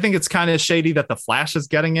 I think it's kind of shady that the Flash is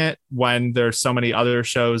getting it when there's so many other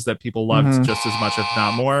shows that people loved just as much, if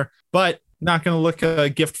not more. But not going to look a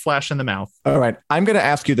gift Flash in the mouth. All right. I'm going to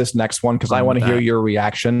ask you this next one because I want to hear your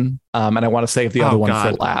reaction. And I want to save the other one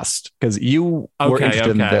for last because you were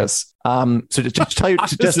interested in this. So just tell you,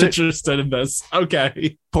 interested in this.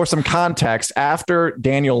 Okay. For some context, after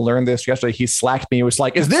Daniel learned this yesterday, he slacked me. He was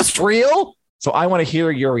like, "Is this real?" So I want to hear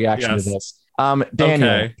your reaction to this.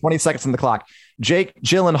 Daniel, 20 seconds on the clock. Jake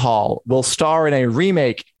Gyllenhaal will star in a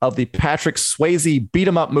remake of the Patrick Swayze beat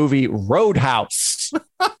 'em up movie Roadhouse.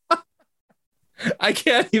 I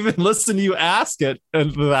can't even listen to you ask it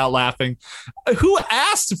without laughing. Who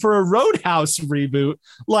asked for a Roadhouse reboot?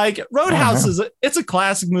 Like Roadhouse it's a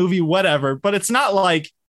classic movie, whatever, but it's not like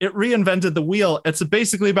it reinvented the wheel. It's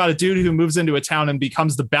basically about a dude who moves into a town and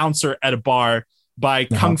becomes the bouncer at a bar by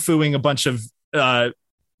kung fuing a bunch of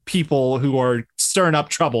people who are stirring up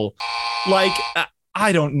trouble. Like,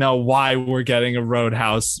 I don't know why we're getting a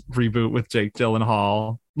Roadhouse reboot with Jake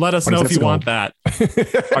Gyllenhaal. Let us know if you want that.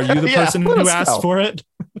 Are you the person who asked for it?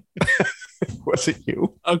 Was it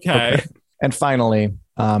you? Okay. And finally,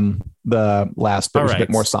 the last bit was a bit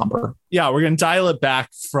more somber. Yeah, we're going to dial it back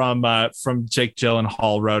from Jake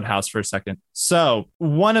Gyllenhaal Roadhouse for a second. So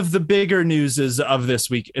one of the bigger newses of this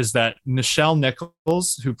week is that Nichelle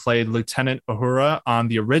Nichols, who played Lieutenant Uhura on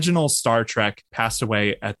the original Star Trek, passed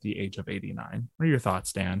away at the age of 89. What are your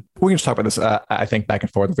thoughts, Dan? We can just talk about this, I think, back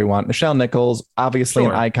and forth if we want. Nichelle Nichols, obviously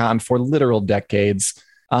an icon for literal decades,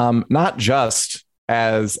 not just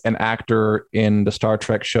as an actor in the Star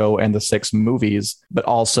Trek show and the 6 movies, but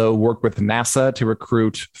also worked with NASA to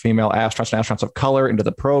recruit female astronauts and astronauts of color into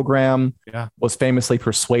the program. Yeah. Was famously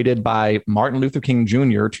persuaded by Martin Luther King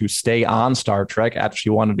Jr. to stay on Star Trek after she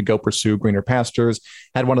wanted to go pursue greener pastures.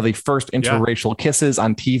 Had one of the first interracial kisses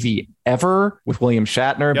on TV ever with William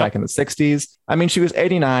Shatner back in the 60s. I mean, she was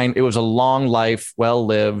 89. It was a long life,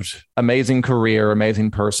 well-lived, amazing career,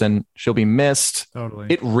 amazing person. She'll be missed. Totally.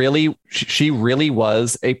 It really she really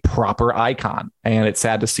was a proper icon, and it's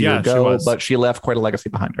sad to see her go, but she left quite a legacy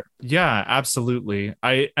behind her. Yeah, absolutely.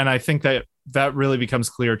 I think that really becomes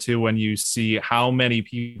clear too when you see how many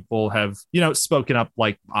people have, spoken up,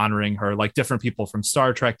 like honoring her, like different people from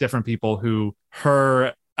Star Trek, different people who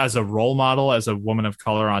her as a role model, as a woman of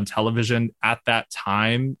color on television at that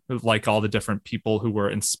time, like all the different people who were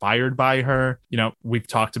inspired by her. We've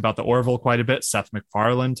talked about the Orville quite a bit. Seth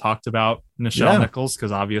MacFarlane talked about Nichelle Nichols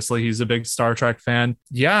because obviously he's a big Star Trek fan.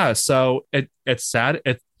 Yeah, so it's sad.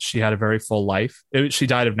 She had a very full life. She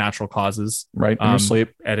died of natural causes, right, in her sleep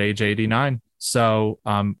at age 89. So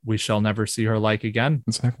we shall never see her like again.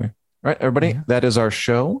 Exactly. All right, everybody, that is our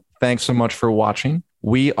show. Thanks so much for watching.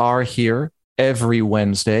 We are here every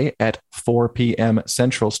Wednesday at 4 p.m.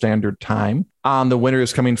 Central Standard Time on the Winter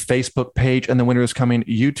is Coming Facebook page and the Winter is Coming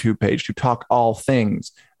YouTube page to talk all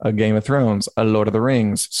things Game of Thrones, Lord of the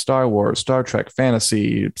Rings, Star Wars, Star Trek,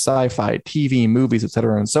 fantasy, sci-fi, TV, movies,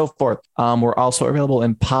 etc., and so forth. We're also available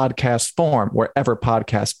in podcast form wherever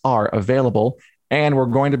podcasts are available. And we're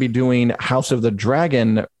going to be doing House of the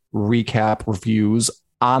Dragon recap reviews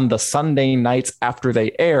on the Sunday nights after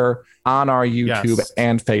they air on our YouTube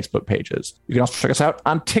and Facebook pages. You can also check us out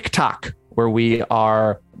on TikTok, where we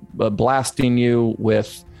are blasting you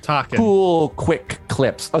with cool, quick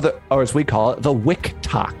clips, or as we call it, the Wick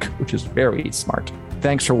Talk, which is very smart.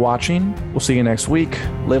 Thanks for watching. We'll see you next week.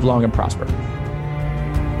 Live long and prosper.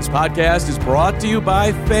 This podcast is brought to you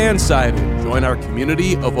by Fansided. Join our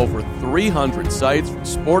community of over 300 sites from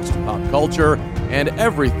sports to pop culture and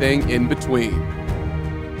everything in between.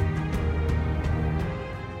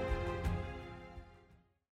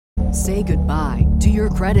 Say goodbye to your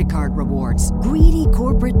credit card rewards. Greedy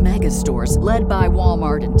corporate mega stores, led by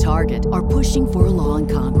Walmart and Target, are pushing for a law in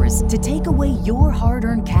Congress to take away your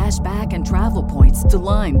hard-earned cash back and travel points to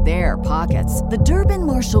line their pockets. The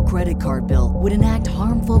Durbin-Marshall credit card bill would enact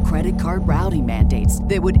harmful credit card routing mandates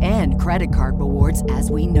that would end credit card rewards as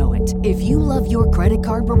we know it. If you love your credit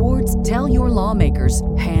card rewards, tell your lawmakers,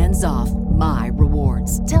 hands off my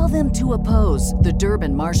rewards. Tell them to oppose the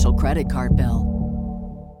Durbin-Marshall credit card bill.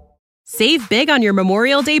 Save big on your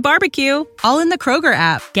Memorial Day barbecue, all in the Kroger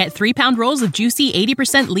app. Get 3-pound rolls of juicy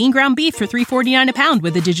 80% lean ground beef for $3.49 a pound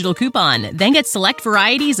with a digital coupon. Then get select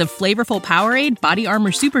varieties of flavorful Powerade, Body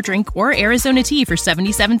Armor Super Drink, or Arizona tea for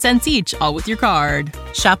 77 cents each, all with your card.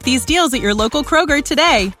 Shop these deals at your local Kroger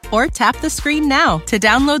today, or tap the screen now to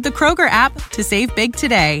download the Kroger app to save big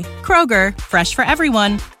today. Kroger, fresh for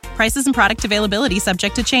everyone. Prices and product availability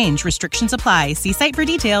subject to change. Restrictions apply. See site for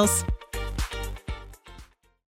details.